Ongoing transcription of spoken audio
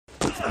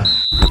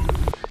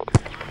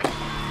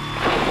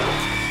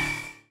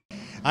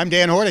I'm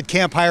Dan Hoard at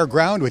Camp Higher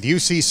Ground with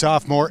UC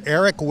sophomore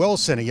Eric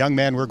Wilson, a young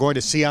man we're going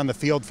to see on the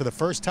field for the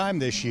first time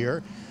this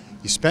year.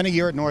 You spent a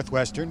year at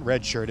Northwestern,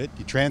 redshirted.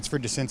 You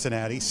transferred to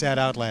Cincinnati, sat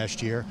out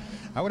last year.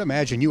 I would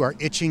imagine you are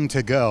itching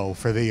to go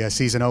for the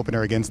season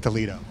opener against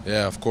Toledo.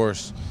 Yeah, of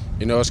course.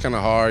 It's kind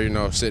of hard,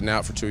 sitting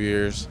out for 2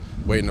 years,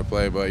 waiting to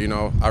play. But,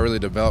 I really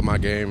developed my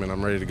game, and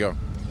I'm ready to go.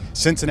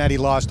 Cincinnati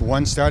lost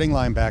one starting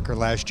linebacker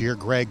last year,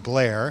 Greg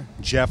Blair.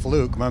 Jeff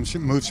Luke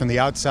moves from the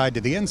outside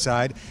to the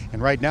inside, and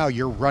right now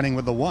you're running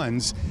with the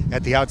ones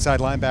at the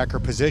outside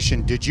linebacker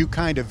position. Did you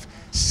kind of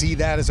see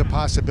that as a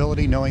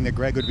possibility, knowing that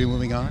Greg would be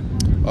moving on?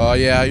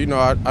 Yeah,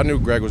 I knew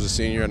Greg was a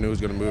senior. I knew he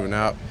was going to move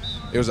out.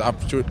 It was an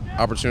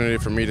opportunity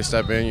for me to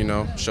step in,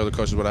 show the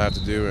coaches what I have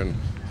to do, and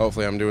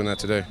hopefully I'm doing that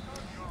today.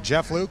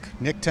 Jeff Luke,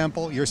 Nick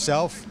Temple,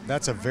 yourself,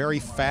 that's a very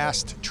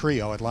fast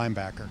trio at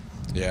linebacker.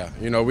 Yeah,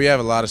 we have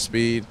a lot of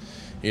speed.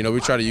 We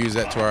try to use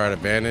that to our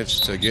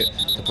advantage to get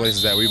to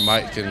places that we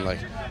can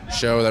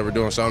show that we're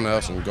doing something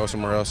else and go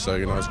somewhere else. So,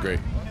 it's great.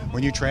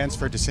 When you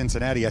transferred to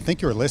Cincinnati, I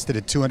think you were listed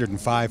at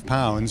 205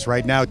 pounds.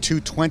 Right now,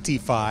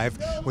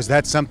 225. Was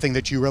that something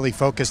that you really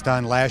focused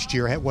on last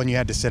year when you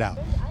had to sit out?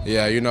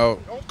 Yeah,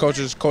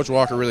 Coach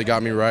Walker really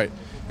got me right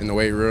in the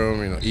weight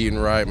room, eating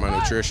right, my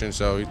nutrition.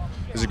 So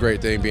it's a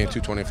great thing being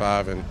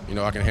 225, and,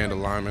 I can handle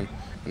linemen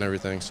and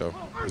everything. So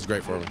it's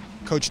great for me.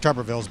 Coach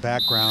Tuberville's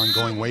background,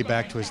 going way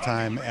back to his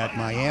time at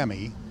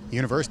Miami,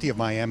 University of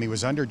Miami,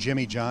 was under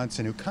Jimmy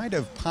Johnson, who kind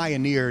of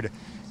pioneered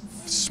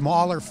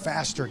smaller,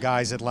 faster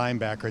guys at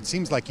linebacker. It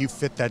seems like you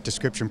fit that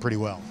description pretty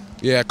well.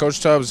 Yeah, Coach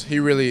Tubbs, he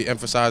really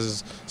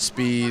emphasizes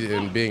speed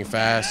and being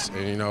fast,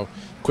 and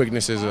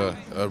quickness is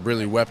a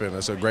really weapon.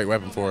 It's a great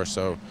weapon for us.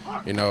 So,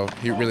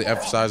 he really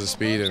emphasizes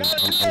speed, and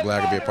I'm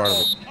glad to be a part of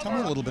it. Tell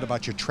me a little bit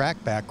about your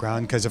track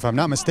background, because if I'm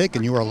not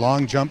mistaken, you were a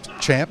long jump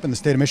champ in the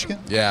state of Michigan?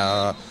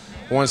 Yeah,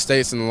 won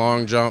states in the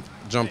long jump,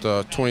 jumped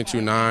a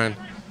 22.9,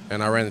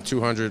 and I ran the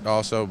 200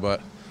 also,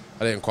 but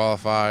I didn't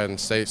qualify in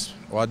states.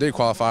 Well, I did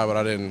qualify, but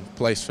I didn't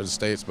place for the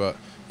states. But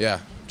yeah,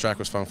 track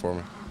was fun for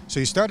me. So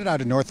you started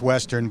out at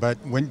Northwestern, but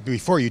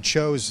before you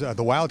chose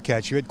the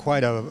Wildcats, you had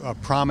quite a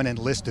prominent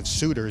list of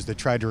suitors that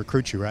tried to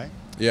recruit you, right?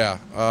 Yeah,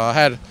 I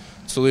had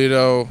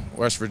Toledo,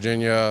 West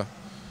Virginia,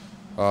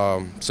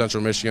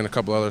 Central Michigan, a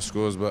couple other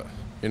schools, but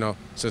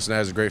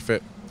Cincinnati is a great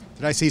fit.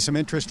 Did I see some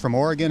interest from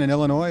Oregon and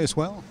Illinois as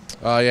well?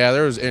 Yeah,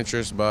 there was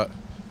interest, but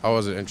I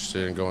wasn't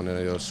interested in going to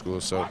any of those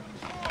schools. So.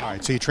 All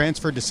right, so you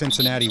transferred to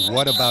Cincinnati.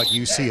 What about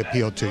UC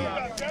appealed to you?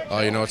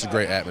 It's a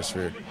great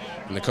atmosphere,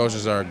 and the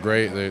coaches are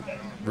great. They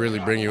really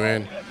bring you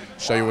in,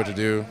 show you what to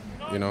do,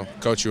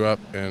 coach you up,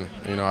 and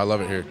I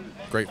love it here.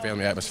 Great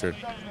family atmosphere.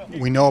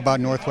 We know about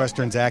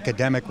Northwestern's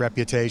academic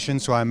reputation,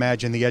 so I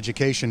imagine the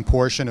education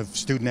portion of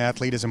student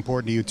athlete is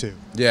important to you too.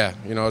 Yeah,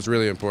 it's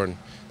really important.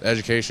 The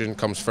education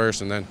comes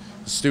first, and then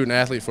the student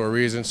athlete for a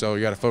reason, so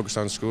you got to focus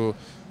on school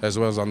as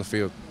well as on the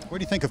field. What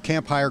do you think of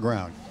Camp Higher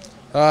Ground?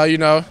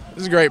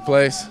 It's a great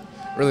place,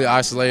 really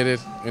isolated,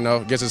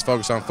 gets us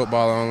focused on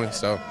football only,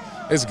 so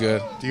it's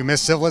good. Do you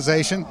miss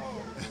civilization?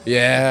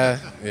 Yeah,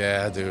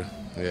 I do.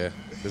 Yeah,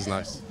 it's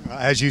nice.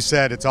 As you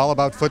said, it's all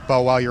about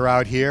football while you're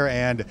out here,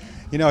 and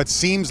it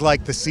seems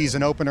like the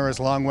season opener is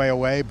a long way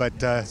away, but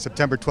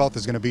September 12th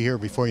is going to be here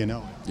before you know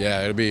it.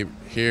 Yeah, it'll be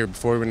here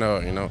before we know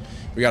it.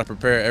 We got to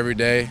prepare every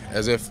day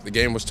as if the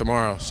game was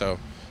tomorrow, so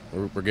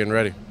we're getting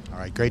ready. All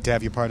right, great to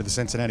have you part of the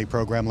Cincinnati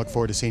program. Look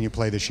forward to seeing you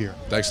play this year.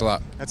 Thanks a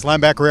lot. That's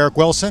linebacker Eric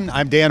Wilson.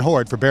 I'm Dan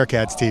Hoard for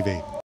Bearcats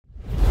TV.